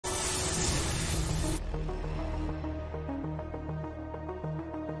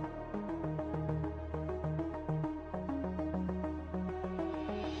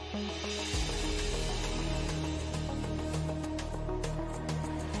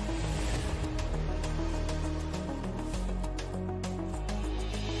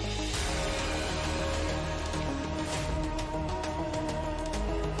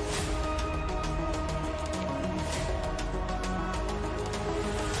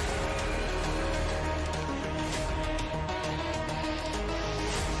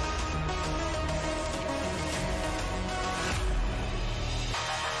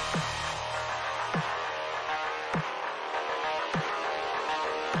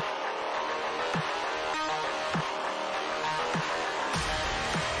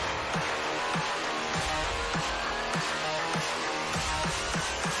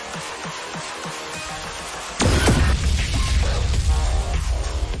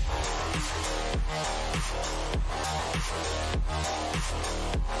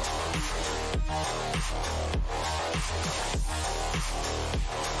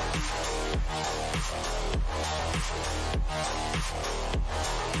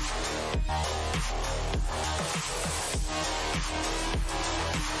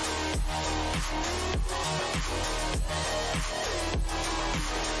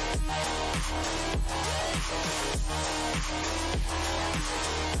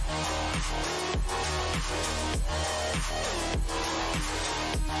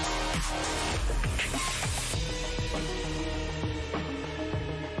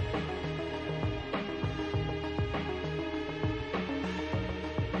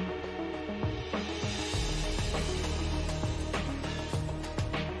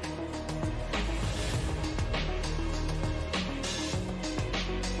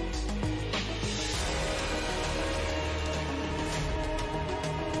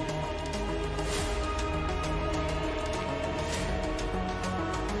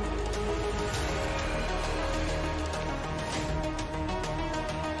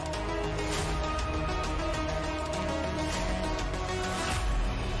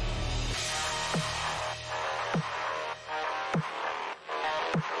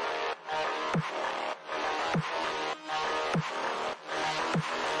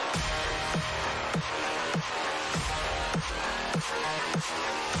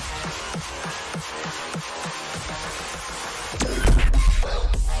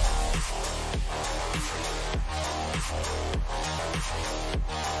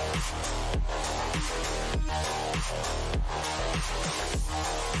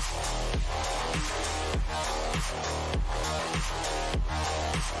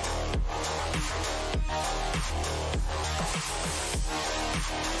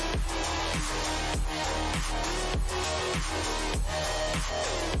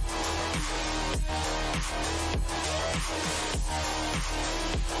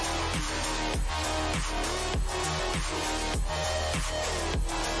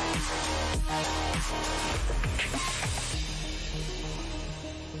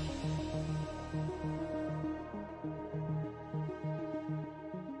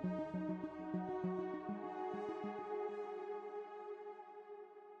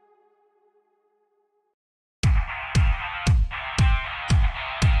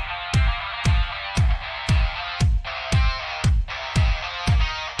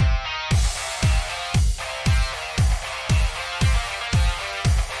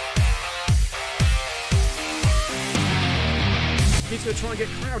He's going to try and get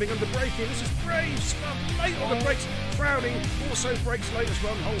Crowding under braking. This is brave stuff. Late on the brakes. Crowding also brakes late as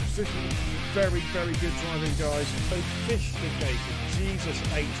well. The whole position. Very, very good driving, guys. Sophisticated. Jesus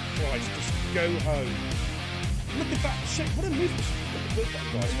H. Christ. Just go home. Look at that shape. What a move. Look at that,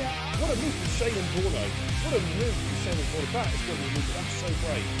 guys. What a move from Shane and Borno. What a move from Shane and Borno. That is going to be a move. That's so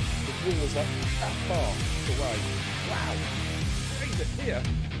brave. The wall was like that far away. Wow. Brave it here.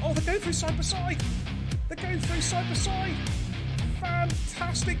 Oh, they're going through side by side. They're going through side by side.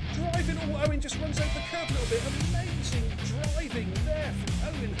 Fantastic driving. Oh, Owen just runs over the curb a little bit. Amazing driving there from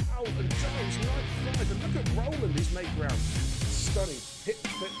Owen, Howell and Giles 95. And look at Roland, he's made ground. Stunning. Hit the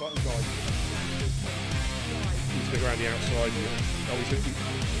flip button, guys. He's going to go around the outside. Oh, he's going to be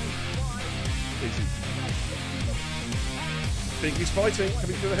easy. Think he's fighting,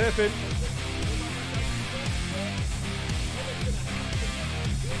 coming through the hairpin.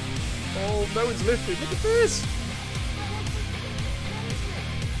 Oh, no one's lifted. Look at this.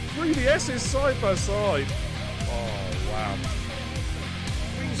 3DS's side by side. Oh, wow.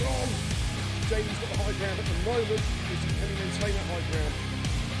 Wings on. Jamie's got the high ground at the moment. Can he maintain that high ground?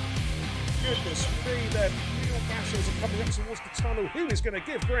 Goodness me, their real bashers are coming up towards the tunnel. Who is going to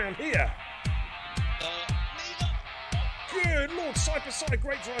give ground here? Good Lord, side by side.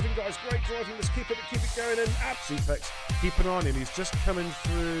 Great driving, guys. Great driving. Let's keep it going. And Cfex, keep an eye on him. He's just coming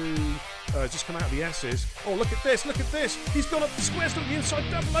through, just come out of the S's. Oh, look at this. Look at this. He's gone up the squares to the inside,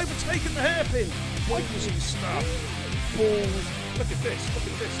 double overtaken the hairpin. Crazy stuff. Balls. Look at this. Look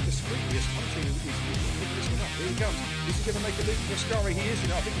at this. Discreetly is hunting. He's picking this one up. Here he comes. Is he going to make a loop for Ascari? He is. You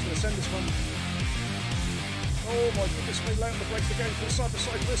know, I think he's going to send this one. Oh my goodness, they lay on the brakes again from side to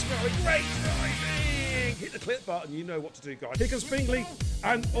side for Ascari. Great driving! Hit the clip button, you know what to do, guys. Here comes Bingley,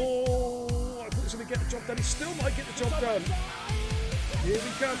 and oh, I thought he was going to get the job done. He still might get the job done. Here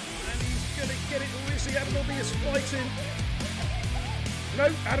we come, and he's going to get it. Who is he? Adam L.B. is fighting.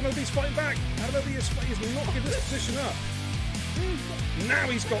 No, Adam L.B. is fighting back. Adam L.B. is not giving this position up. Now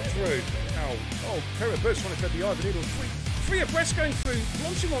he's got through. Oh, Kerry Burst trying to thread the eye of the needle. Three abreast going through.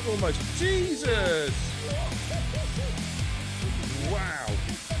 Blanchimont almost. Jesus! Wow.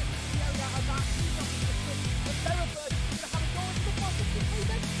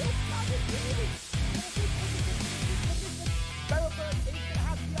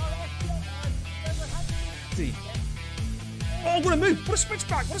 Oh, what a move! What a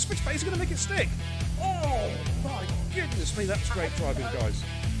switchback! What a switchback! He's going to make it stick. Oh my goodness me! That's great driving, guys.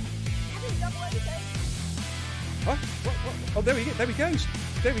 Huh? What? Oh, there he goes.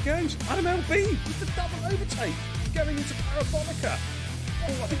 There he goes. Adam L.B. with the double overtake going into Parabolica.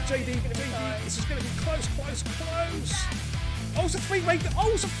 Oh, I think JD going to be. This is going to be close. Oh, it's a three-way.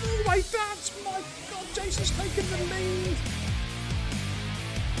 Oh, it's a four-way dance. My God, Jason's taken the lead.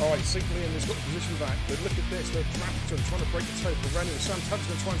 All right, St. Leon has got the position back, but look at this. They're Drafton trying to break the toe. Perennial. Sam Tubbs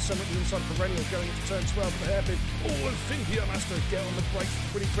going to try and send it to the inside. Perennial going into turn 12 with the hairpin. Oh, and Finn Pierre has to get on the brakes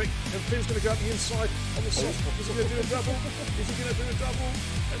pretty quick. And Finn's going to go up the inside on the soft spot. Is he going to do a double? Is he going to do a double?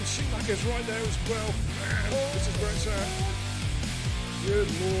 And Schumacher's right there as well. And this is where it's at. Good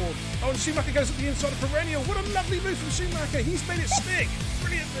Lord. Oh, and Schumacher goes at the inside of Perennial. What a lovely move from Schumacher. He's made it stick.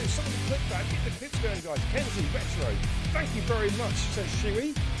 Brilliant move. Someone clip that. Get the clips going, guys. Kenzie, Retro. Thank you very much, says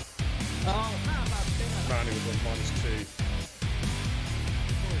Shuey. Oh, how about that? Man, he was on -2.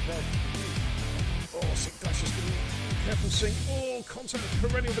 Oh, St. Dash is going to be careful, St. Oh, contact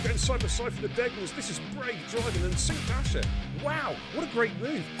with Perennial. They're going side by side for the Degners. This is brave driving. And St. Dasher, wow, what a great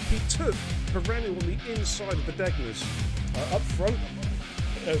move. He took Perennial on the inside of the Degners. Up front,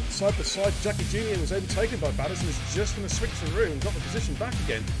 side by side, Jackie Jr. was overtaken by Badders and is just going to switch through and got the position back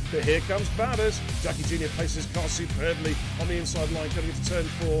again. But here comes Badders. Jackie Jr. places his car superbly on the inside line, coming into turn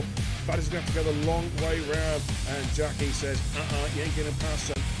 4. Badders is going to have to go the long way round, and Jackie says, you ain't getting past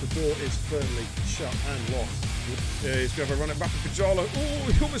him. The door is firmly shut and locked. He's going to have a run at back with Pajalo.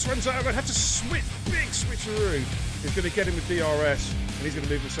 Oh, he almost runs out of it. Had to switch, big switcheroo. He's going to get him with DRS, and he's going to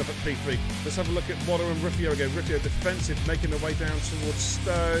move himself at P3. Let's have a look at Watto and Rufio again. Rufio defensive, making their way down towards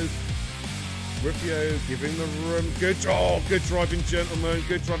Stowe. Rufio giving the room. Good driving, gentlemen.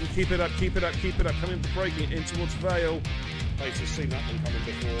 Good driving. Keep it up, keep it up, keep it up. Coming braking in towards Vale. He's just seen that one coming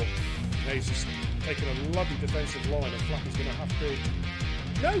before. Now he's just taking a lovely defensive line, and Flappy's going to have to.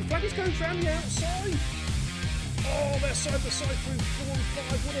 No, Flappy's going round the outside. Oh, they're side by side through 4 and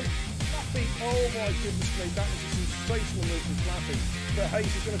 5. What a Flappy. Oh my goodness me, that was a sensational move from Flappy. But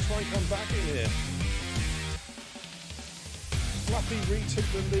Hayes is going to try and come back in here. Flappy retook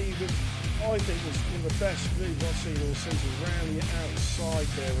the lead with, I think, was one of the best moves I've seen all season. Round the outside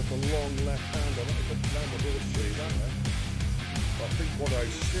there with the long left hander. That was a land of horseshoe, that way. But I think Watto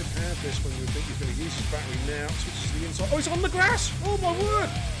should have this when we think he's going to use his battery now. Switches to the inside. Oh, he's on the grass! Oh my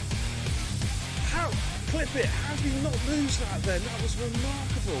word! How? Clip it. How did he not lose that then? That was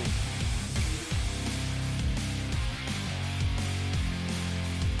remarkable.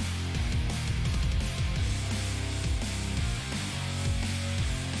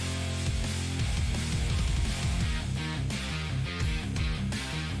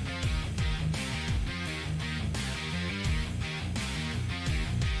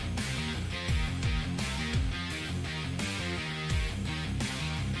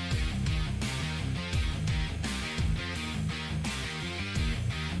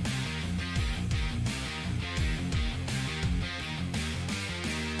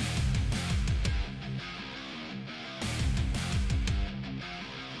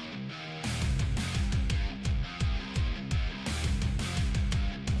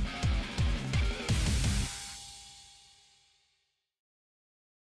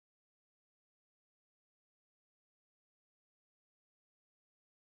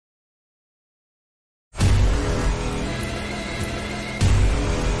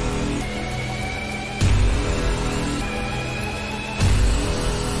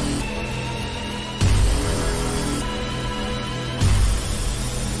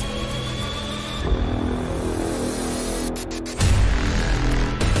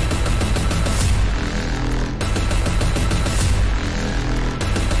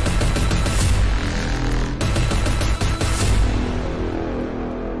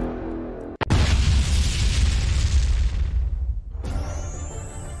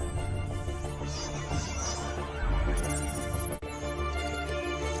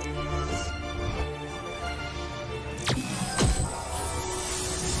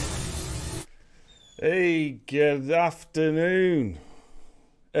 Hey, good afternoon,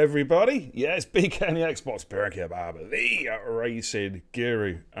 everybody. Yeah, it's BK and the Xbox Parent Barber, the racing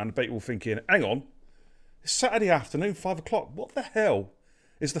guru. And I bet you're all thinking, hang on, it's Saturday afternoon, 5 o'clock. What the hell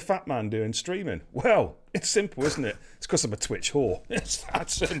is the fat man doing streaming? Well, it's simple, isn't it? It's because I'm a Twitch whore. It's that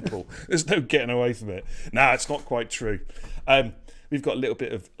simple. There's no getting away from it. Nah, it's not quite true. We've got a little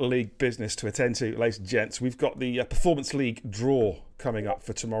bit of league business to attend to, ladies and gents. We've got the Performance League draw coming up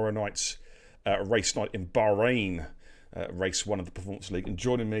for tomorrow night's race night in Bahrain, race 1 of the Performance League, and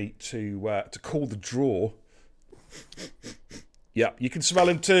joining me to call the draw. Yeah, you can smell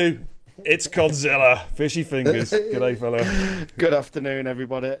him too. It's Godzilla. Fishy fingers. G'day, fella. Good afternoon,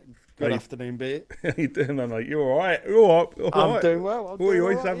 everybody. Good afternoon, B. How you doing, man, mate? You all right? You all right? I'm doing well.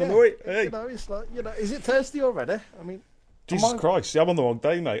 Hey. You know, it's like, is it Thursday already? I mean, Jesus Christ, I'm on the wrong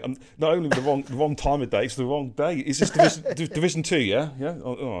day, mate. I'm not only the wrong time of day, it's the wrong day. Is this Division 2, yeah? Yeah?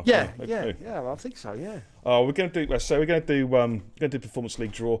 I think so, yeah. Oh, we're going to do Performance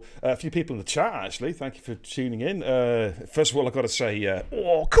League draw. A few people in the chat, actually. Thank you for tuning in. First of all, I've got to say,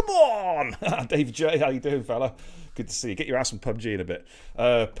 oh, come on! David J, how you doing, fella? Good to see you. Get your ass on PUBG in a bit.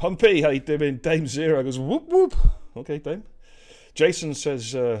 Pumpy, how you doing? Dame Zero goes, whoop, whoop. Okay, Dame. Jason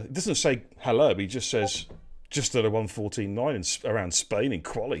says, it doesn't say hello, but he just says, just at a 1:14.9 around Spain in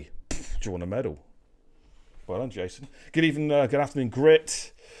quali. Do you want a medal? Well done, Jason. Good evening, good afternoon,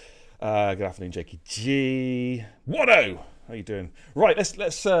 Grit. Good afternoon, Jakey G. Watto, how you doing? Right, let's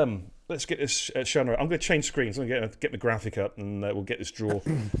get this shown. I'm going to change screens. I'm going to get my graphic up, and we'll get this draw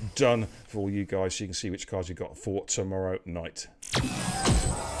done for all you guys, so you can see which cars you got for tomorrow night.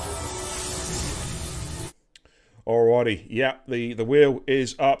 Alrighty, yeah, the wheel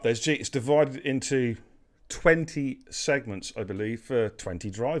is up. It's divided into 20 segments, I believe, for 20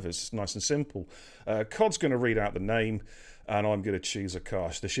 drivers. It's nice and simple. Cod's going to read out the name. and I'm going to choose a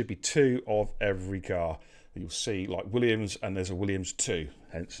car. So there should be 2 of every car. You'll see like Williams, and there's a Williams 2,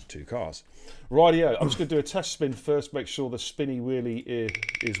 hence 2 cars. Rightio, I'm just going to do a test spin first, make sure the spinny wheelie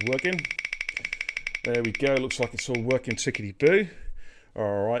is working. There we go, looks like it's all working tickety-boo.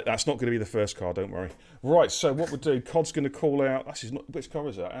 All right, that's not going to be the first car, don't worry. Right, so what we'll do, Cod's going to call out, actually, not, which car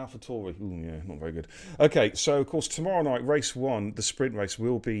is that? AlphaTauri. Ooh, yeah, not very good. Okay, so of course, tomorrow night, race 1, the sprint race,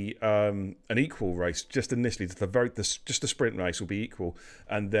 will be an equal race, just initially. Just the sprint race will be equal,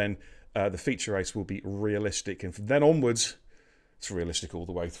 and then the feature race will be realistic. And from then onwards, it's realistic all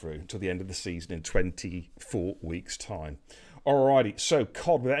the way through until the end of the season in 24 weeks' time. Alrighty, so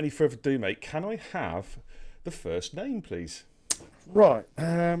Cod, without any further ado, mate, can I have the first name, please? Right.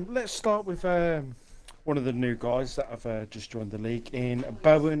 Let's start with one of the new guys that have just joined the league in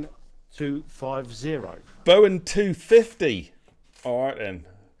Bowen 250. Bowen 250. All right then.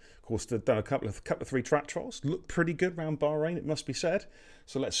 Of course, they've done a couple of 3 track trials. Look pretty good around Bahrain, it must be said.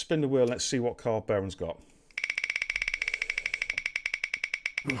 So let's spin the wheel. Let's see what car Bowen's got.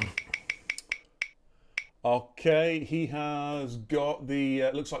 Okay, he has got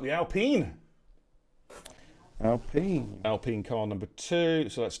the looks like the Alpine. Alpine car number 2.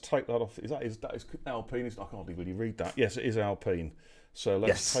 So let's take that off. That is Alpine? I can't really read that. Yes, it is Alpine. So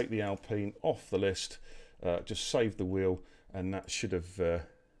let's take the Alpine off the list. Just save the wheel, and that should have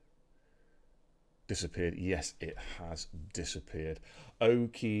disappeared. Yes, it has disappeared.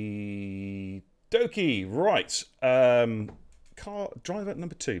 Okie dokie. Right. Car driver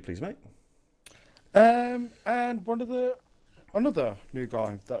number 2, please, mate. And another new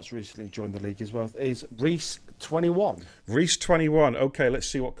guy that's recently joined the league as well is Reese 21. Reese 21. Okay, let's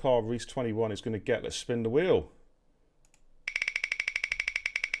see what car Reese 21 is going to get. Let's spin the wheel.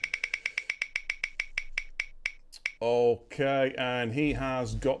 Okay, and he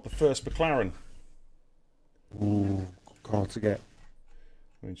has got the first McLaren. Ooh, hard to get.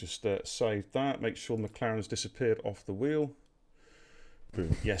 Let me just save that. Make sure the McLaren's disappeared off the wheel.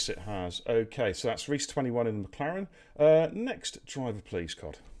 Boom. Yes, it has. Okay, so that's Reese 21 in the McLaren. Next driver, please,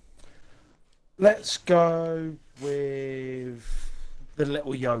 Cod. Let's go with the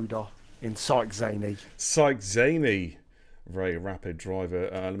little Yoda in Syke Zaney. Syke Zaney. Very rapid driver.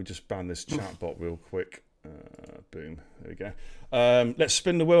 Let me just ban this chat bot real quick. Boom. There we go. Let's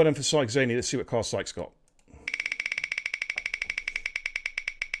spin the wheel then for Syke Zaney. Let's see what car Syke's got.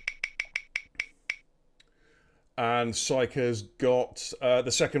 And Syke has got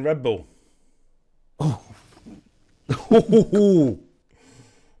the second Red Bull.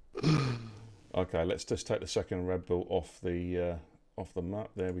 Okay, let's just take the second Red Bull off the map.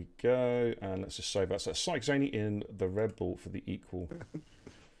 There we go, and let's just save that. So that's Syke Zaney in the Red Bull for the equal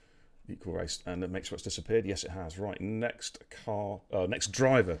race, and it makes sure it's disappeared. Yes, it has. Right, next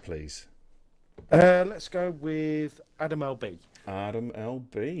driver, please. Let's go with Adam LB. Adam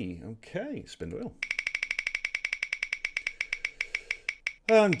LB. Okay, spin the wheel.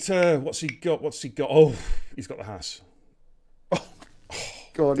 And what's he got? Oh, he's got the Haas. Oh,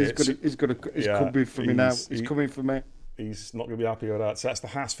 God, he's coming for me now. He's coming for me. He's not going to be happy with that. So that's the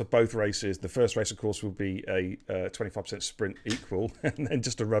Haas for both races. The first race, of course, will be a 25% sprint equal, and then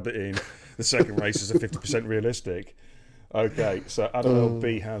just to rub it in, the second race is a 50% realistic. Okay, so Adam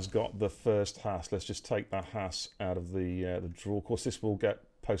LB has got the first Haas. Let's just take that Haas out of the draw. Of course, this will get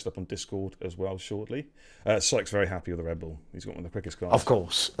posted up on Discord as well shortly. Syke's very happy with the Red Bull. He's got one of the quickest cars. Of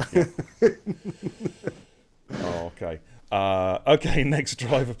course. Yeah. Oh, okay. Okay, next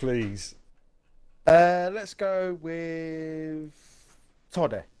driver, please. Let's go with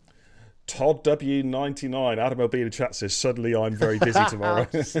Todd. Todd W99. Adam LB in the chat says, suddenly I'm very busy tomorrow.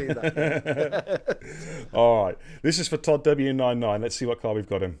 See that. All right. This is for Todd W99. Let's see what car we've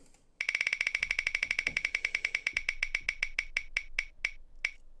got him.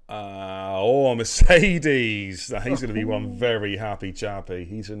 Mercedes. He's going to be one very happy chappy.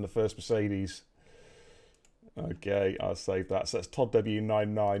 He's in the first Mercedes. Okay, I'll save that. So that's Todd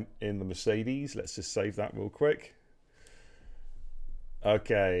W99 in the Mercedes. Let's just save that real quick.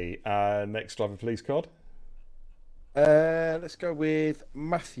 Okay, next driver, please, Cod. Let's go with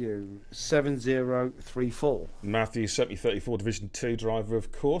Matthew 7034. Matthew 7034, Division 2 driver,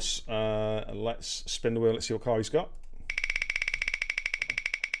 of course. Let's spin the wheel. Let's see what car he's got.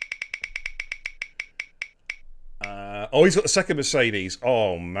 He's got the second Mercedes.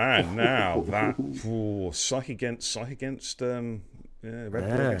 Oh man, now that Syke against Red Bull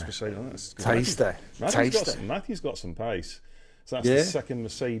against Mercedes. Oh, Tasty. Matthew's got some pace. So that's the second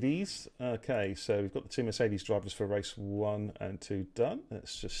Mercedes. Okay, so we've got the 2 Mercedes drivers for race 1 and 2 done.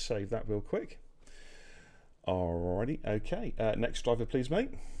 Let's just save that real quick. Alrighty, okay. Next driver, please, mate.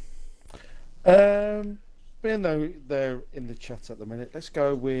 being though they're in the chat at the minute, let's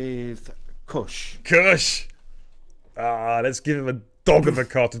go with Kush. Kush! Let's give him a dog of a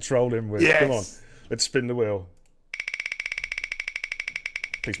car to troll him with. Yes. Come on. Let's spin the wheel.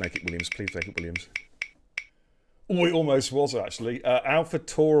 Please make it Williams. Please make it Williams. Oh, it almost was, actually. Alpha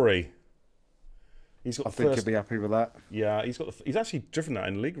Tauri. He's got I think he'll be happy with that. Yeah, he's actually driven that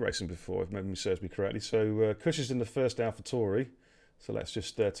in league racing before, if memory serves me correctly. So Kush is in the first Alpha Tauri. So let's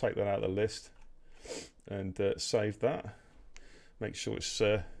just take that out of the list and save that. Make sure it's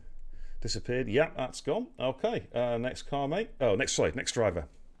disappeared. Yeah, that's gone. Okay, next car, mate. Oh, next driver.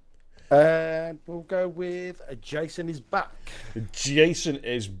 And we'll go with Jason is back. Jason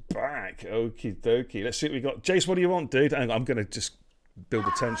is back. Okie dokie. Let's see what we got. Jason, what do you want, dude? And I'm going to just build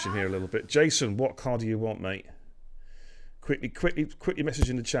the tension here a little bit. Jason, what car do you want, mate? Quickly message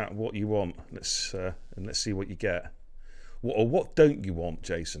in the chat what you want. And let's see what you get. What don't you want,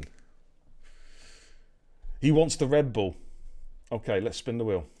 Jason? He wants the Red Bull. Okay, let's spin the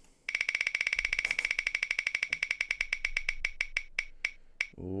wheel.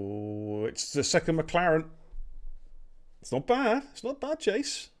 Oh, it's the second McLaren. It's not bad. It's not bad,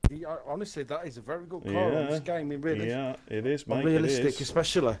 Jace. Yeah, honestly, that is a very good car on this game. It really, yeah, it is, mate. realistic,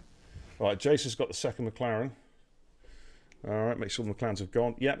 especially. Right, Jace has got the second McLaren. All right, make sure the McLarens have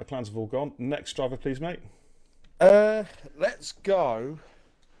gone. Yeah, McLarens have all gone. Next driver, please, mate. Let's go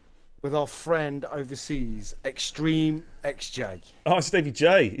with our friend overseas, Extreme XJ. Oh, it's Davey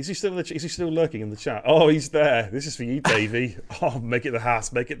J. Is he still lurking in the chat? Oh, he's there. This is for you, Davey. Oh, make it the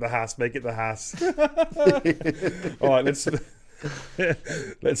Haas. Make it the Haas. Make it the Haas. All right, let's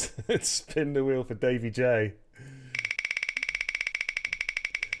spin the wheel for Davey J.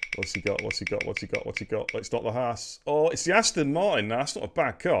 What's he got? What's he got? What's he got? What's he got? It's not the Haas. Oh, it's the Aston Martin. No, that's not a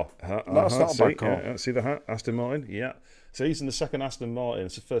bad car. No, it's not a bad car. Yeah, see the Aston Martin? Yeah. So he's in the second Aston Martin.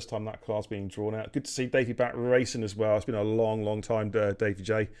 It's the first time that car's being drawn out. Good to see Davey back racing as well. It's been a long, long time, Davey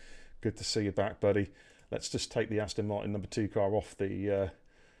J. Good to see you back, buddy. Let's just take the Aston Martin number 2 car off the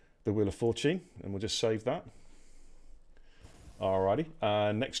Wheel of Fortune, and we'll just save that. Alrighty.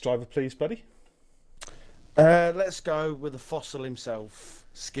 Next driver, please, buddy. Let's go with the fossil himself,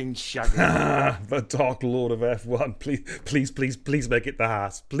 Skin Shaggy. The Dark Lord of F1. Please make it the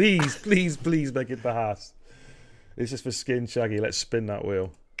Haas. Please make it the Haas. This is for Skin Shaggy. Let's spin that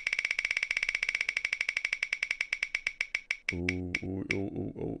wheel. Ooh.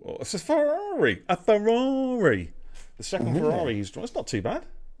 It's a Ferrari. A Ferrari. The second Ferrari he's drawn. It's not too bad.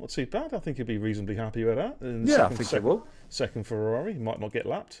 Not too bad. I think he'd be reasonably happy with that. And Yeah, I think he will. Second Ferrari. Might not get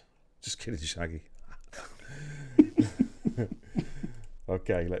lapped. Just kidding, Shaggy.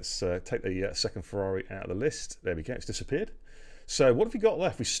 Okay, let's take the second Ferrari out of the list. There we go. It's disappeared. So what have we got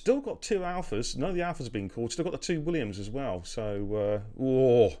left? We've still got 2 Alphas. None of the Alphas have been called. Still got the 2 Williams as well. So,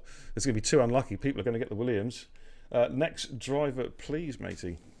 there's going to be 2 unlucky people are going to get the Williams. Next driver, please,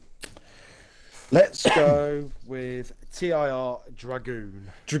 matey. Let's go with TIR Dragoon.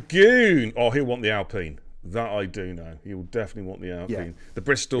 Dragoon! Oh, he'll want the Alpine. That I do know. He will definitely want the Alpine. Yeah. The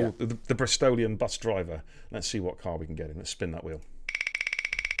Bristol, the Bristolian bus driver. Let's see what car we can get him. Let's spin that wheel.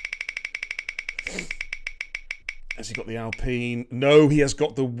 Has he got the Alpine? No, he has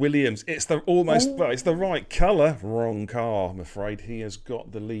got the Williams. It's the it's the right colour. Wrong car, I'm afraid. He has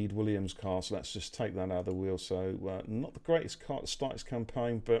got the lead Williams car, so let's just take that out of the wheel. So not the greatest car to start his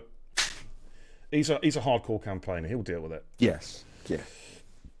campaign, but he's a hardcore campaigner. He'll deal with it. Yes. Yeah.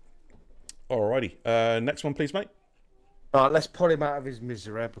 Alrighty. Next one, please, mate. All right, let's pull him out of his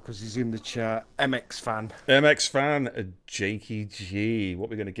misery because he's in the chat. MX fan. MX fan, Jakey G. What are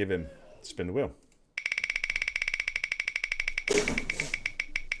we going to give him? Spin the wheel.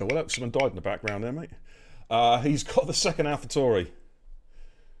 Oh, well, someone died in the background there, mate. He's got the second AlphaTauri.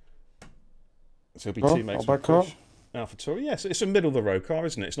 So he'll be teammates with Kush. AlphaTauri, yes, it's a middle of the road car,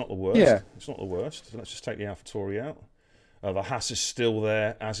 isn't it? It's not the worst. Yeah. It's not the worst. So let's just take the AlphaTauri out. The Haas is still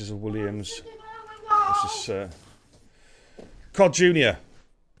there, as is a Williams. This is Cod Junior.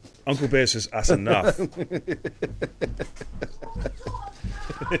 Uncle Bear says that's enough.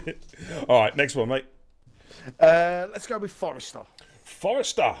 All right, next one, mate. Let's go with Forester.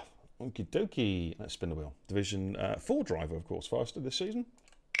 Forester. Okie dokie. Let's spin the wheel. Division 4 driver, of course, Forester this season.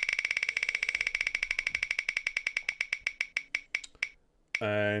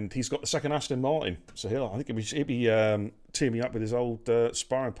 And he's got the second Aston Martin. So I think he'll be teaming up with his old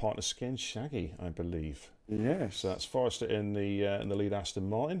sparring partner, Skin Shaggy, I believe. Yes. So that's Forester in the lead Aston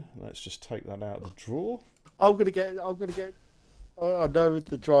Martin. Let's just take that out of the drawer. I'm gonna get. Oh, I know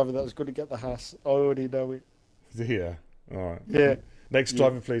the driver that's going to get the Haas. I already know it. Yeah. All right. Yeah. Next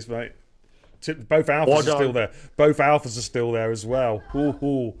driver, please, mate. Both Alphas are still there. Both Alphas are still there as well.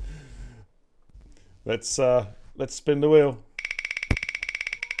 Ooh. Let's spin the wheel.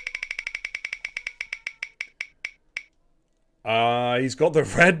 He's got the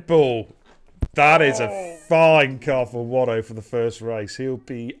Red Bull. That is a fine car for Watto for the first race. He'll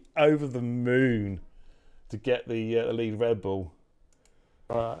be over the moon to get the lead Red Bull.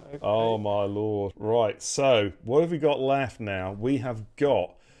 Right, okay. Oh my lord! Right, so what have we got left now? We have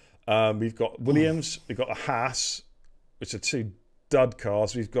got we've got Williams, we've got a Haas, which are two dud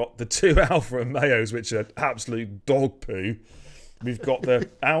cars. We've got the two Alfa Romeos, which are absolute dog poo. We've got the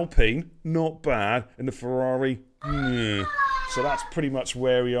Alpine, not bad, and the Ferrari. So that's pretty much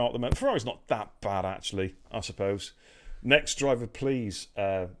where we are at the moment. Ferrari's not that bad, actually, I suppose. Next driver, please,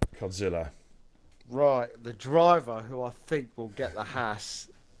 Godzilla. Right, the driver who I think will get the Haas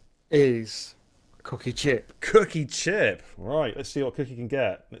is Cookie Chip. Cookie Chip. Right, let's see what Cookie can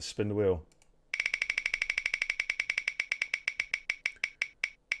get. Let's spin the wheel.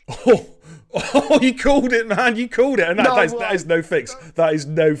 Oh, you called it, man. You called it. And that is no fix. That is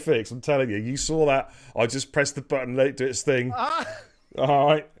no fix. I'm telling you. You saw that. I just pressed the button, let it do its thing. All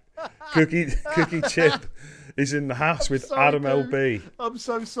right. Cookie Chip is in the house with sorry, Adam dude. LB. I'm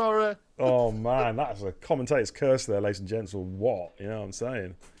so sorry. Oh, man. That's a commentator's curse there, ladies and gents, or what? You know what I'm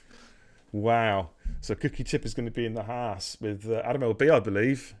saying? Wow. So Cookie Chip is going to be in the house with Adam LB, I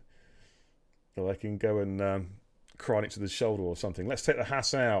believe. So they can go and cry on each other's shoulder or something. Let's take the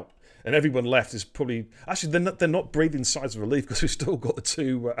Haas out. And everyone left is probably... Actually, they're not breathing sighs of relief because we've still got the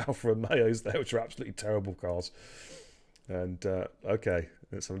two Alfa Romeos there, which are absolutely terrible cars. And, okay,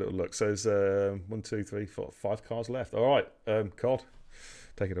 let's have a little look. So there's 1, 2, 3, 4, 5 cars left. All right, Cod,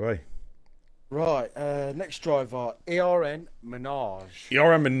 take it away. Right, next driver, ERN Menage.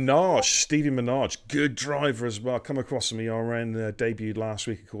 ERN Menage, Stevie Menage, good driver as well. Come across some ERN, debuted last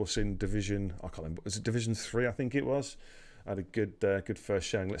week, of course, in Division... I can't remember. Was it Division 3, I think it was? Had a good first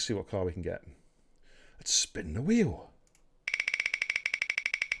showing. Let's see what car we can get. Let's spin the wheel.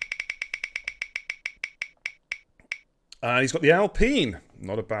 And he's got the Alpine.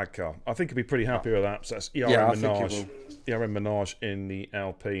 Not a bad car. I think he'll be pretty happy with that. So that's ERN Menage. ERN Menage in the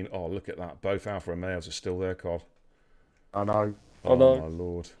Alpine. Oh, look at that. Both Alfa Romeos are still there, Cod. I know. Oh, my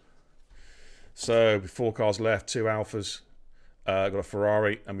Lord. So, 4 cars left. 2 Alfas. Got a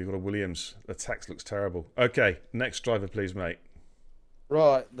Ferrari and we've got a Williams. The text looks terrible. Okay, next driver, please, mate.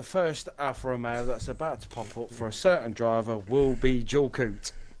 Right, the first Alfa Romeo that's about to pop up for a certain driver will be Joel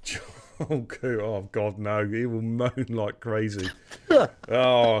Coote. Joel Coote, oh God, no, he will moan like crazy.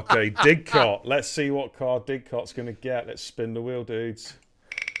 Oh, okay, Didcot. Let's see what car Didcot's going to get. Let's spin the wheel, dudes.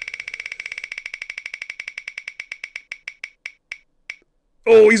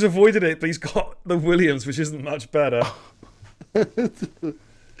 Oh, he's avoided it, but he's got the Williams, which isn't much better.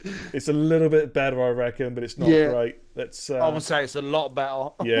 It's a little bit better, I reckon, but it's not great. Let's. I would say it's a lot better.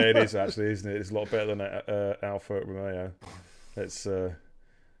 Yeah, it is actually, isn't it? It's a lot better than Alfa Romeo. Let's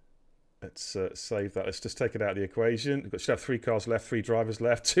save that. Let's just take it out of the equation. We should have 3 cars left, 3 drivers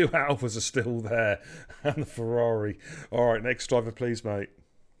left. 2 Alfas are still there, and the Ferrari. All right, next driver, please, mate.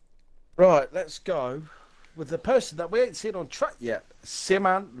 Right, let's go with the person that we ain't seen on track yet,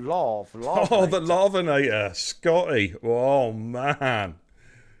 Simon Love. Oh, the Lavinator, Scotty. Oh, man.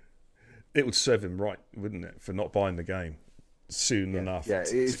 It would serve him right, wouldn't it, for not buying the game soon enough. Yeah,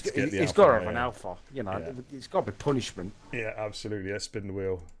 he's got to have an Alpha. You know, it's got to be punishment. Yeah, absolutely. Let's spin the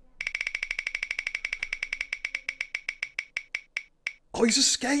wheel. Oh, he's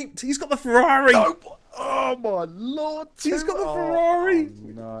escaped. He's got the Ferrari. Oh my Lord. He's got the Ferrari.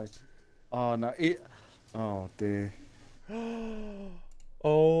 No. Oh, no. Oh, dear.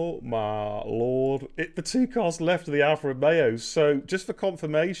 Oh, my Lord. The 2 cars left are the Alfa Romeos. So, just for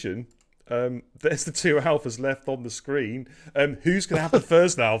confirmation, there's the 2 Alfas left on the screen. Who's going to have the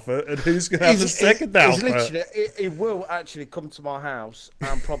first Alfa and who's going to have the second Alfa? He will actually come to my house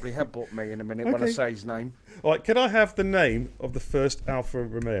and probably headbutt me in a minute when I say his name. All right, can I have the name of the first Alfa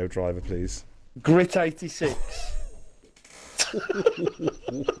Romeo driver, please? Grit 86.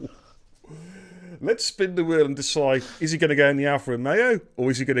 Let's spin the wheel and decide, is he going to go in the Alfa Romeo or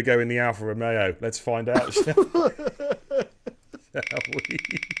is he going to go in the Alfa Romeo? Let's find out, shall we?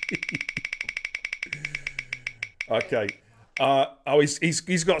 Okay.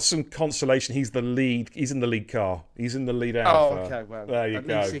 He's got some consolation. He's the lead. He's in the lead car. He's in the lead Alfa. Oh, okay. Well, there you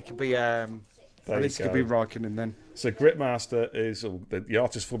go. At least it could be. At least it could be Raikkonen then. So Gritmaster is, or the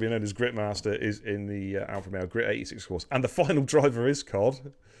artist formerly known as Gritmaster, is in the Alfa Romeo Grit 86 course, and the final driver is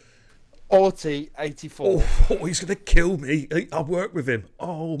Cod. Orti 84. Oh, he's going to kill me. I work with him.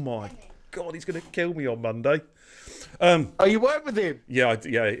 Oh my. God, he's going to kill me on Monday. Oh, you work with him? Yeah,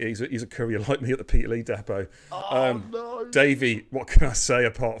 he's a courier like me at the Peterlee depot. Oh, no. Davey, what can I say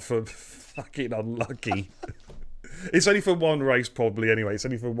apart from fucking unlucky? It's only for one race, probably, anyway. It's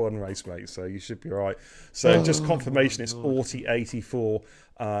only for one race, mate, so you should be all right. So just confirmation, it's Auty84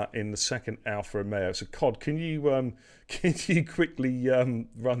 in the second Alfa Romeo. So, Cod, can you quickly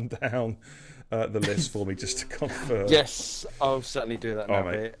run down the list for me just to confirm? Yes, I'll certainly do that now,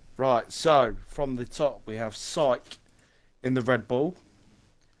 mate. Right, so from the top, we have Syke in the Red Bull,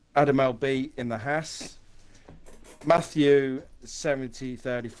 Adam LB in the Haas, Matthew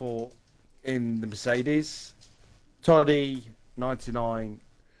 7034 in the Mercedes, Toddy 99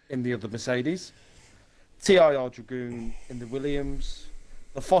 in the other Mercedes, TIR Dragoon in the Williams,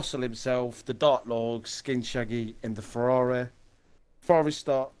 the Fossil himself, the Dark Log, Skin Shaggy in the Ferrari,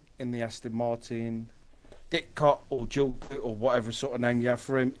 Forrester in the Aston Martin, Dick Cott or Jill or whatever sort of name you have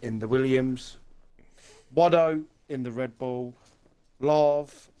for him in the Williams, Wado in the Red Bull,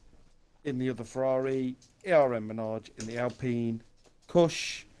 Lav in the other Ferrari, ERM Menage in the Alpine,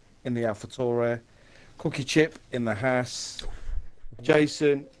 Kush in the AlphaTauri, Cookie Chip in the Haas,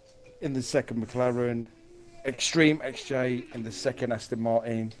 Jason in the second McLaren, Extreme XJ in the second Aston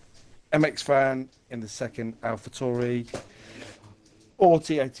Martin, MX Fan in the second AlphaTauri,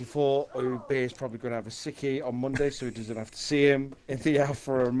 Auty84, who B is probably going to have a sickie on Monday, so he doesn't have to see him, in the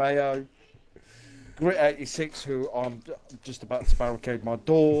Alfa Romeo, Grit86, who I'm just about to barricade my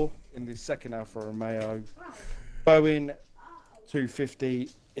door, in the second Alfa Romeo, Bowen 250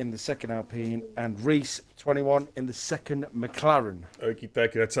 in the second Alpine, and Reese 21 in the second McLaren. Okie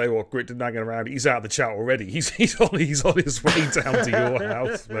dokie, I tell you what, Grit did nagging around. He's out of the chat already. He's on his way down to your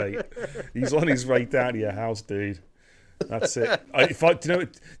house, mate. He's on his way down to your house, dude. That's it. Do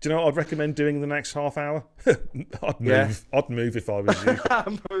you know what I'd recommend doing in the next half hour? I'd move. Yeah. I'd move if I was you.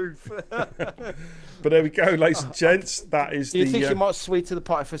 Move. But there we go, ladies and gents. That is. Do you think you might sweet to the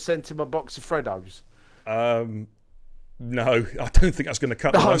pot if I sent him a box of Freddos? No, I don't think that's going to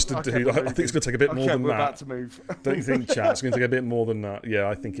cut the mustard, dude. I think it's going to take a bit more than we're that. About to move. Don't you think, chat? It's going to take a bit more than that. Yeah,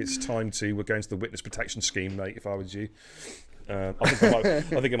 I think it's time to. We're going to the witness protection scheme, mate. If I was you, I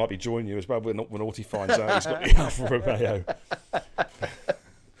think I might be joining you as well. When Auty finds out he's got the Alfa Romeo. But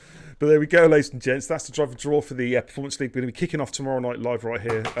there we go, ladies and gents. That's the driver draw for the Performance League. We're going to be kicking off tomorrow night live right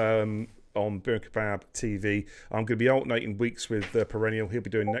here on Beer and Kebab TV. I'm going to be alternating weeks with Perennial. He'll be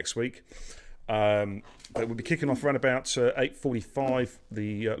doing next week. But we'll be kicking off around about 8:45.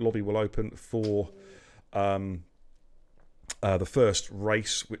 The lobby will open for the first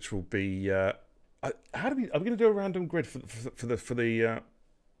race, which will be. Are we going to do a random grid for the?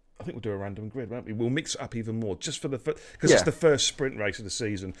 I think we'll do a random grid, won't we? We'll mix it up even more just for the because it's the first sprint race of the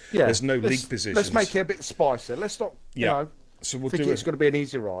season. Yeah. There's no league positions. Let's make it a bit spicier. Let's not. You know, so we'll think it's going to be an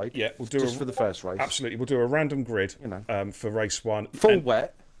easy ride. Yeah, we'll do just for the first race. Absolutely, we'll do a random grid. For race one. Full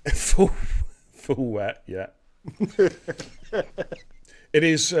wet. Full wet, yeah. It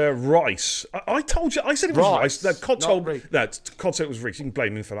is rice. I told you. I said it was rice. No, Cod said it was Reese. You can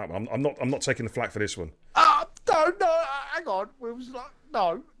blame me for that one. I'm not taking the flak for this one. No, hang on. We was like,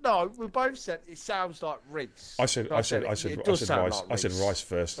 no. We both said it sounds like Reese. I said rice. Like I said rice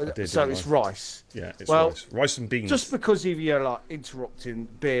first. I did. So it's rice. Yeah, it's rice. Rice and beans. Just because of you like interrupting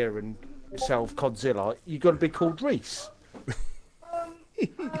beer and yourself, Godzilla, you got to be called Reese.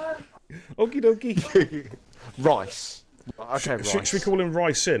 Okie dokie. Rice. Okay, rice. Should we call him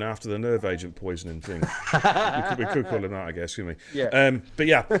Rice in after the nerve agent poisoning thing? we could call him that, I guess, couldn't we? Yeah. But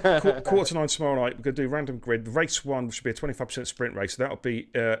yeah, quarter to 9 tomorrow night, we're going to do random grid. Race 1 should be a 25% sprint race. So that'll be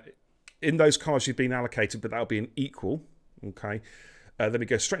in those cars you've been allocated, but that'll be an equal. Okay. Then we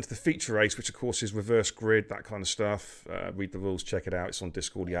go straight into the feature race, which of course is reverse grid, that kind of stuff. Read the rules, check it out. It's on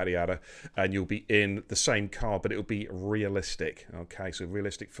Discord, yada yada. And you'll be in the same car, but it'll be realistic. Okay, so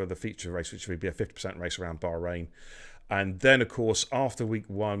realistic for the feature race, which will be a 50% race around Bahrain. And then, of course, after week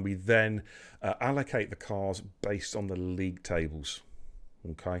 1, we then allocate the cars based on the league tables.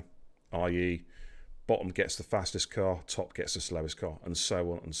 Okay, i.e., bottom gets the fastest car, top gets the slowest car, and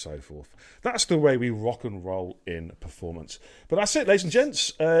so on and so forth. That's the way we rock and roll in performance. But that's it, ladies and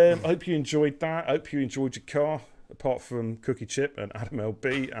gents. I hope you enjoyed that. I hope you enjoyed your car, apart from Cookie Chip and Adam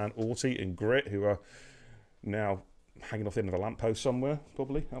LB and Auty and Grit, who are now hanging off the end of a lamppost somewhere,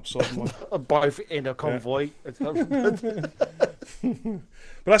 probably, outside one. Both in a convoy. Yeah. But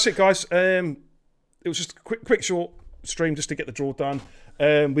that's it, guys. It was just a quick, short stream just to get the draw done.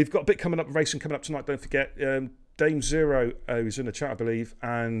 We've got a bit coming up, racing coming up tonight, don't forget. Dame Zero, who's in the chat, I believe,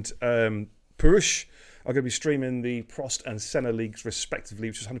 and Purush are going to be streaming the Prost and Senna leagues, respectively,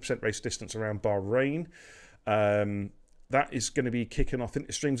 which is 100% race distance around Bahrain. that is going to be kicking off. I think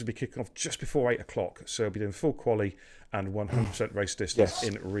the streams will be kicking off just before 8 o'clock. So we'll be doing full quali and 100% race distance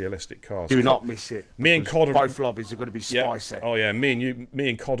in realistic cars. Do not miss it. Me and Cod both lobbies are going to be spicy. Oh yeah, me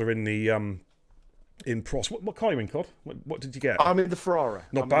and Cod are in the in Pros. What car are you in, Cod? What did you get? I'm in the Ferrari.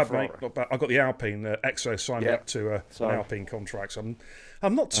 Not bad, mate. Not bad. I got the Alpine. Exo signed me up to an Alpine contract. So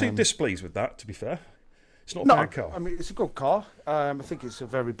I'm not too displeased with that, to be fair. It's not a bad car. I mean, it's a good car. I think it's a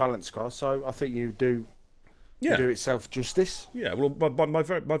very balanced car. So I think you do itself justice. Yeah. Well, my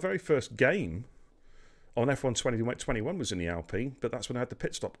very first game on F1 2021 was in the Alpine, but that's when I had the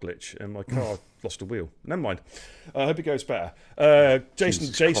pit stop glitch and my car lost a wheel. Never mind. I hope it goes better.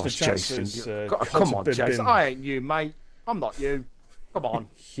 Jason, come on, Jason. I ain't you, mate. I'm not you. Come on.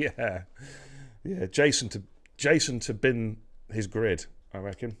 yeah. Jason to bin his grid, I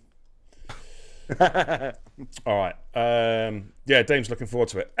reckon. All right. Dame's looking forward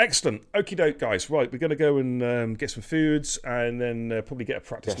to it. Excellent. Okie doke, guys. Right, we're going to go and get some foods and then probably get a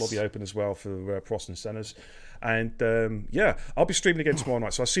practice lobby open as well for Prost and Senna's. And I'll be streaming again tomorrow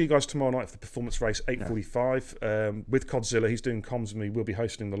night. So I'll see you guys tomorrow night for the performance race, 8:45 with Codzilla. He's doing comms with me. We'll be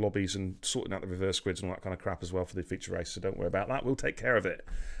hosting the lobbies and sorting out the reverse grids and all that kind of crap as well for the feature race. So don't worry about that. We'll take care of it.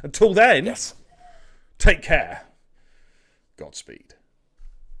 Until then, take care. Godspeed.